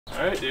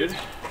Alright, dude.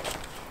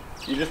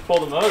 You just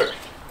pulled the motor.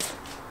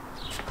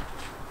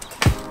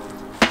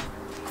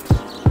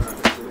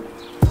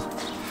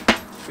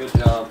 Good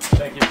job.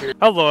 Thank you for your...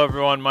 Hello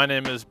everyone, my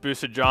name is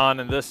Boosa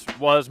John and this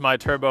was my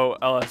Turbo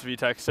LS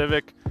VTEC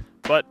Civic,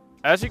 but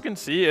as you can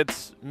see,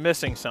 it's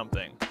missing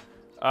something.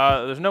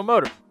 There's no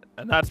motor,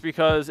 and that's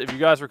because if you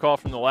guys recall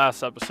from the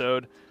last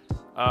episode,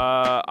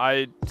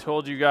 I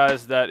told you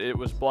guys that it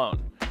was blown.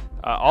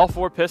 All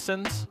 4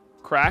 pistons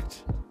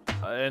cracked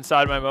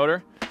inside my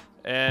motor,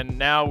 and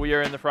now we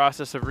are in the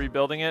process of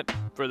rebuilding it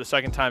for the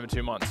second time in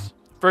 2 months.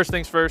 First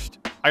things first,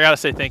 I gotta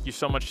say thank you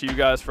so much to you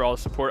guys for all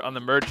the support on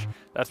the merch.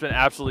 That's been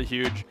absolutely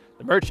huge.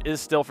 The merch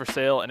is still for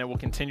sale and it will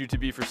continue to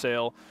be for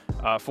sale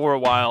for a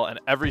while,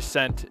 and every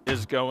cent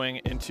is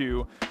going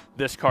into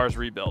this car's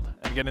rebuild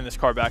and getting this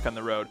car back on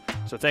the road.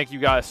 So thank you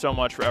guys so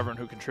much for everyone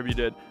who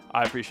contributed.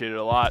 I appreciate it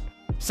a lot.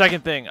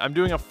 Second thing, I'm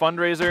doing a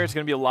fundraiser. It's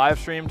gonna be a live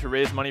stream to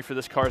raise money for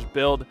this car's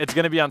build. It's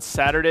gonna be on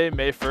Saturday,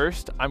 May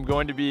 1st. I'm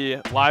going to be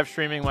live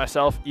streaming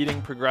myself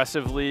eating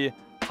progressively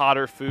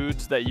hotter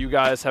foods that you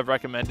guys have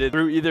recommended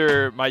through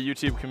either my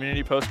YouTube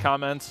community post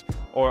comments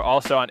or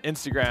also on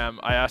Instagram.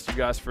 I asked you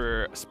guys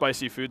for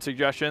spicy food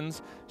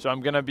suggestions. So I'm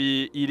gonna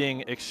be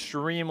eating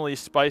extremely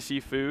spicy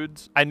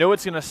foods. I know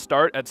it's gonna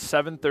start at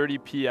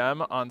 7:30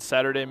 p.m. on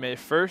Saturday, May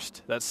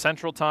 1st. That's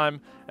Central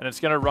Time, and it's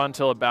gonna run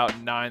till about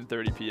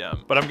 9:30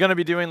 p.m. But I'm gonna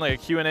be doing like a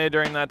Q&A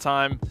during that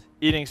time,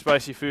 eating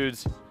spicy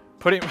foods,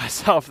 putting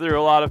myself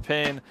through a lot of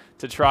pain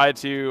to try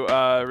to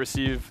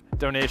receive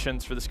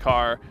donations for this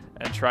car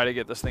and try to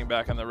get this thing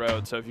back on the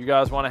road. So if you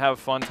guys want to have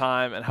a fun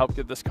time and help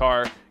get this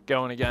car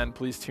going again,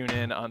 please tune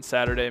in on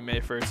Saturday, May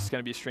 1st. It's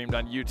going to be streamed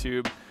on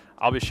YouTube.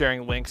 I'll be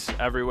sharing links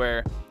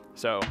everywhere,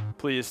 so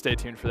please stay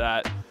tuned for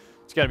that.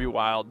 It's going to be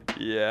wild.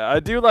 Yeah, I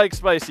do like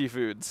spicy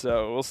food,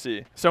 so we'll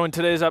see. So in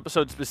today's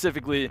episode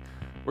specifically,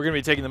 we're going to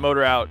be taking the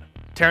motor out,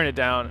 tearing it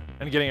down,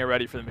 and getting it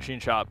ready for the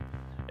machine shop.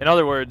 In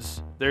other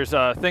words, there's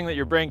a thing that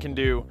your brain can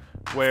do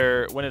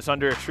where when it's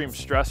under extreme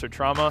stress or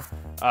trauma,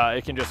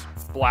 it can just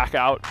black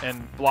out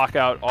and block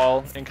out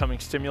all incoming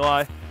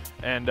stimuli.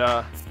 And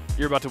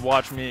you're about to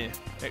watch me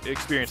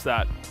experience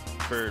that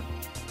for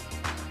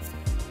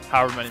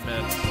however many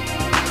minutes.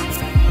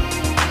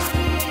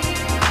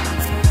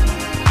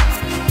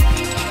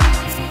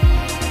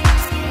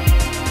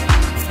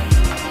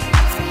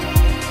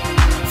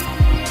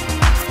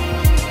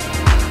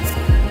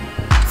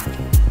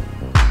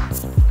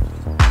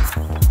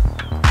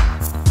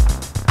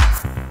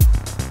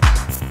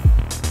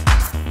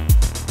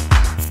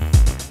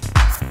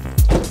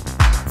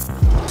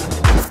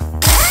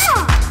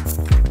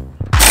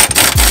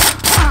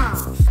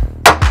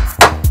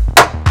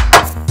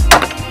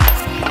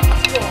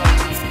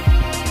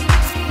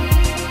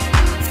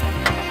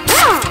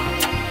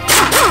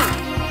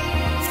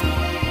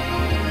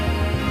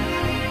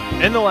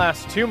 In the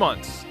last 2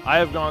 months, I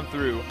have gone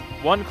through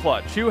 1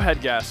 clutch, 2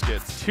 head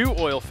gaskets, 2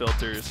 oil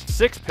filters,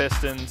 6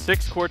 pistons,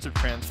 6 quarts of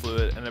trans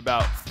fluid, and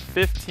about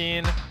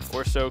 15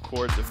 or so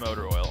quarts of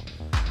motor oil.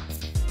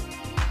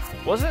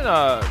 Wasn't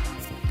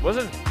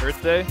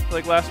Earth Day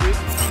like last week?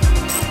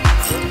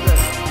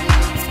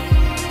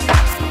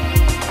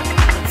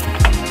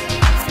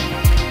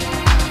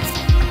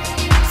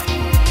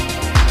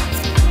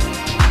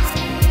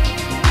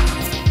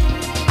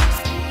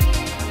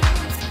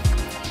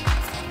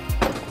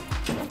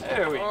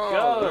 There we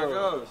go. There it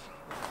goes.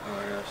 Oh,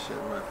 I got shit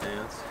in my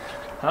pants.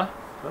 Huh?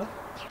 Huh?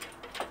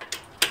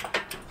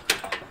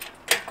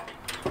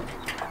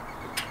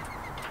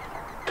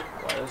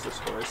 Why does this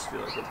hoist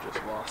feel like it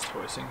just lost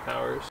hoisting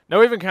powers? Now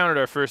we've encountered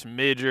our first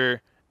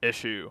major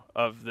issue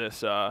of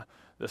this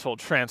this whole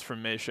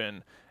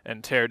transformation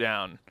and tear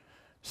down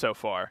so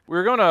far. We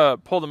were going to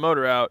pull the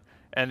motor out,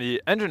 and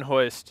the engine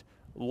hoist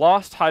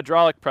lost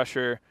hydraulic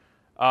pressure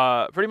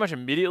pretty much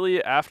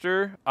immediately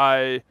after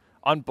I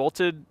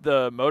unbolted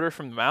the motor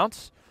from the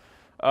mounts.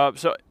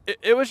 So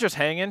it was just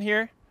hanging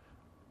here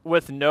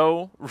with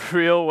no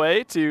real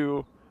way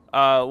to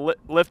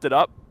lift it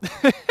up.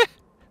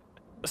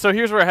 So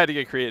here's where I had to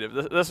get creative.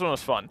 This one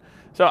was fun.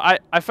 So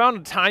I found a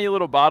tiny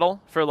little bottle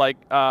for like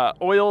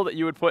oil that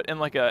you would put in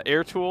like a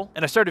air tool,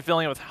 and I started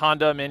filling it with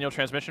Honda manual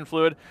transmission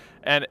fluid,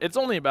 and it's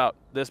only about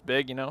this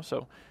big, you know,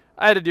 so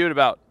I had to do it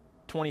about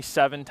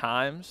 27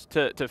 times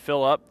to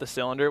fill up the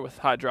cylinder with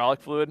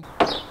hydraulic fluid.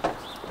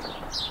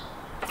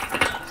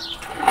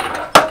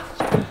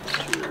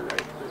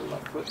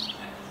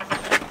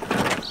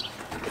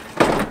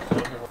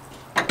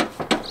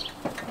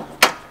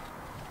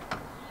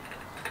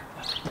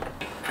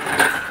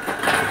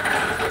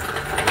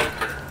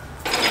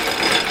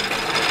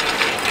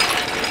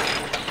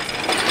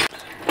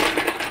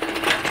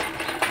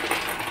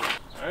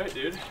 Alright,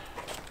 dude.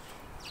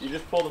 You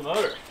just pulled the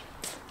motor.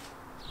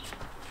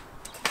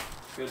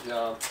 Good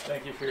job.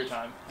 Thank you for your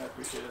time. I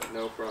appreciate it.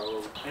 No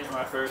problem. Ain't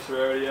my first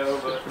rodeo,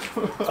 but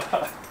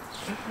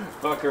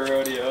fuck a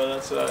rodeo,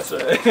 that's what I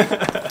say.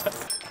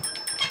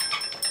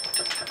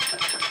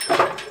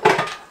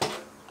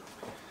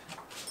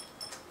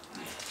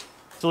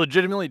 So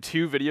legitimately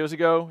 2 videos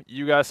ago,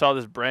 you guys saw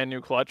this brand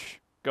new clutch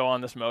go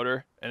on this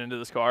motor and into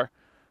this car,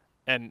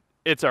 and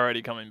it's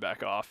already coming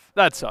back off.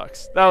 That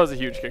sucks. That was a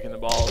huge kick in the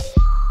balls.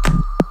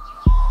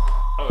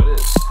 Oh, it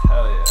is.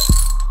 Hell yeah.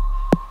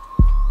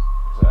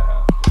 I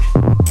have to.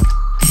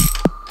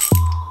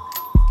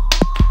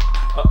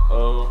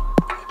 Uh-oh.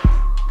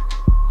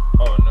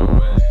 Oh, no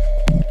way.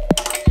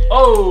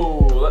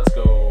 Oh, let's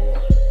go.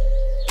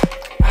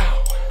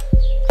 Ow.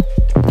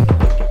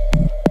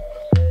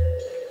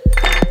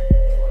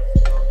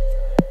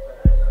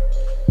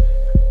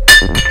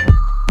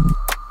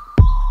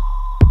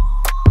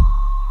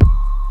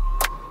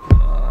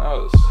 That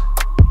was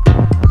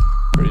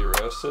pretty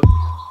roasted.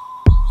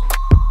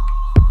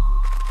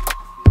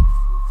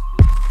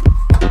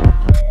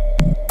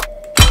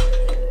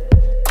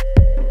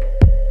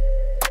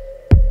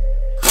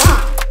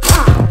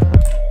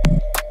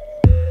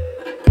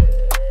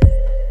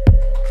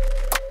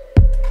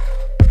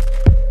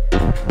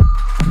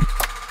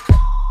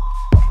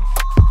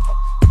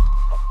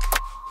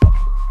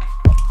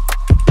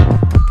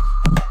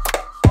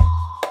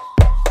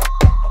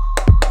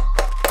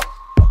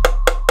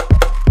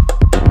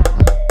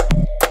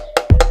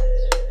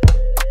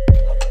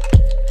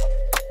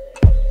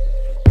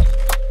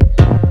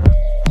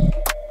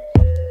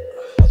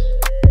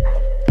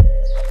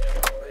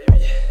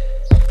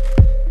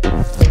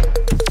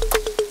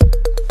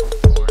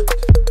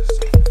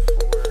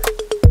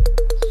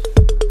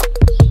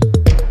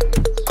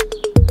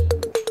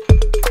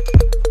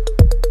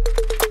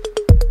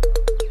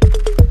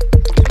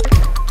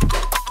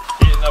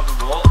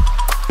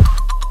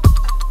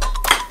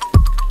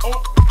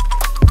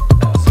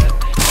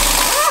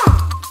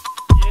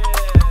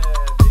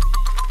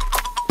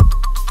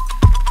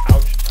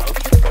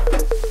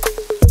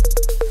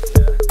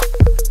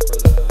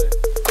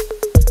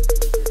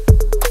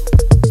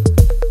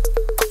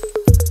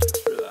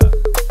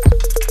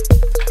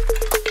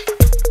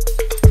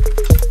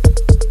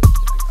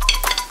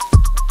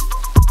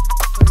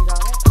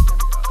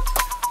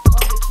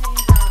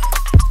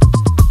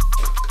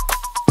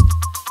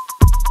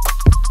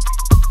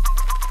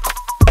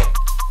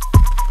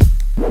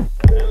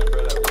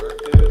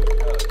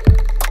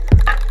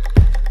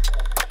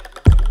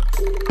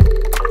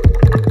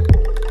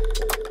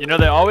 You know,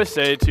 they always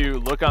say to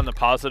look on the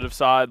positive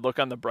side, look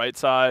on the bright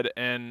side,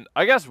 and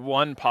I guess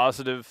one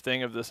positive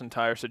thing of this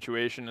entire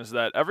situation is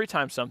that every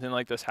time something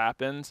like this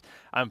happens,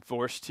 I'm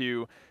forced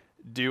to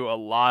do a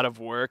lot of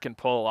work and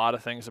pull a lot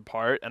of things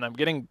apart, and I'm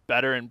getting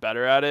better and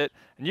better at it.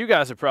 And you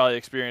guys have probably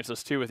experienced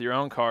this too with your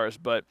own cars,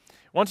 but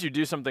once you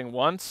do something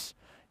once,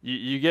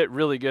 you get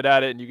really good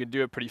at it and you can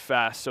do it pretty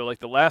fast. So like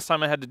the last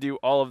time I had to do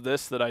all of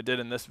this that I did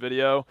in this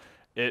video,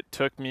 it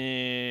took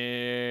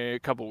me a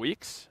couple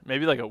weeks,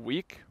 maybe like a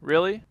week,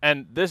 really.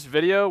 And this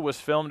video was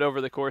filmed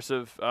over the course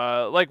of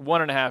like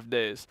 1.5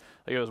 days.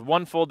 Like it was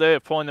one full day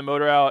of pulling the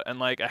motor out and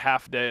like a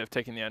half day of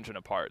taking the engine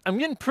apart. I'm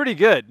getting pretty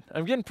good.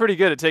 I'm getting pretty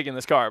good at taking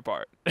this car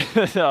apart.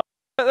 So,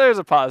 there's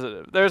a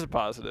positive. There's a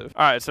positive.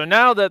 All right, so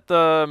now that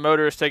the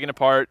motor is taken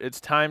apart,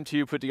 it's time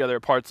to put together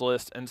a parts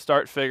list and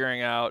start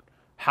figuring out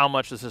how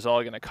much this is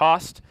all going to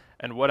cost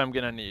and what I'm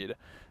going to need.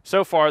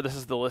 So far, this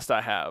is the list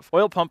I have.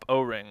 Oil pump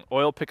O-ring,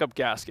 oil pickup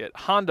gasket,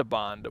 Honda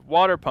bond,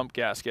 water pump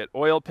gasket,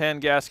 oil pan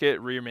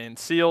gasket, rear main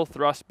seal,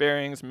 thrust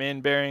bearings,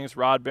 main bearings,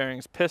 rod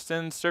bearings,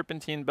 pistons,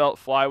 serpentine belt,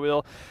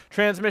 flywheel,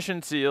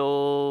 transmission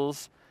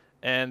seals,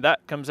 and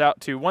that comes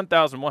out to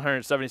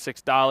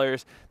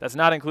 $1,176. That's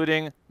not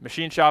including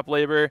machine shop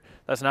labor.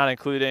 That's not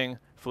including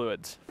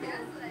fluids.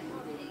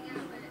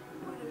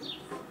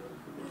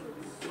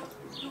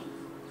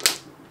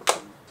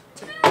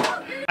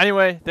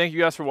 Anyway, thank you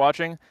guys for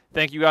watching.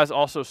 Thank you guys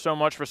also so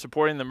much for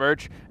supporting the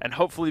merch and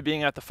hopefully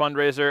being at the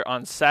fundraiser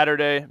on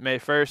Saturday, May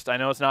 1st. I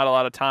know it's not a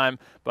lot of time,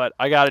 but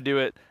I got to do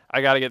it.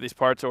 I got to get these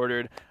parts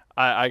ordered.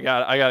 I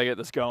got to get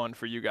this going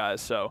for you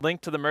guys. So link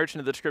to the merch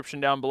in the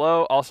description down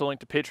below. Also link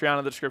to Patreon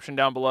in the description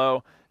down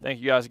below. Thank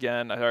you guys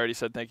again. I already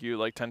said thank you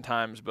like 10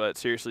 times, but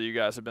seriously, you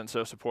guys have been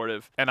so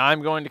supportive. And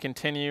I'm going to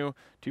continue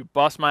to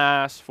bust my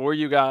ass for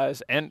you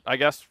guys and I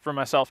guess for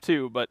myself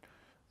too, but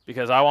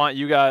because I want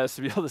you guys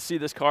to be able to see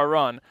this car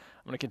run,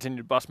 I'm going to continue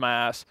to bust my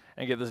ass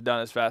and get this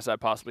done as fast as I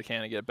possibly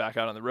can and get it back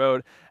out on the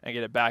road and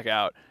get it back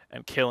out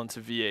and killing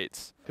some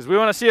V8s. Because we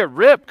want to see it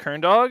rip,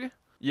 Kern Dog.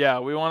 Yeah,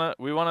 we want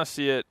to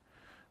see it.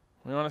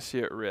 We want to see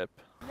it rip.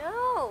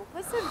 No,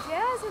 put some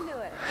jazz into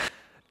it.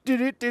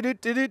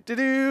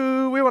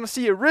 Do-do-do-do-do-do-do. We want to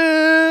see it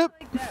rip.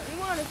 Like that. We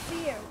want to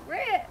see it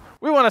rip.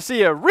 We want to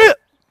see it rip.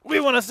 We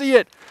want to see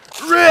it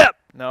rip.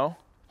 No?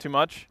 Too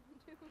much?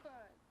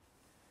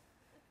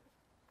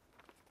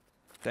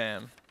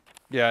 Damn.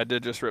 Yeah, I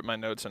did just rip my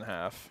notes in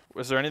half.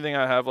 Was there anything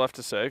I have left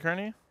to say,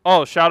 Kearney?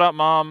 Oh, shout out,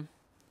 Mom.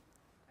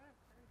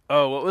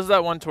 Oh, what was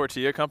that one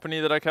tortilla company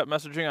that I kept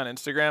messaging on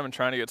Instagram and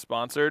trying to get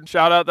sponsored?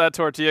 Shout out that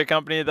tortilla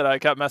company that I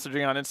kept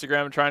messaging on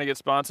Instagram and trying to get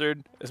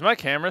sponsored. Is my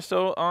camera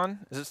still on?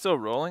 Is it still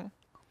rolling?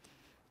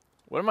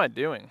 What am I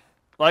doing?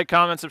 Like,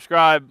 comment,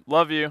 subscribe.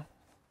 Love you.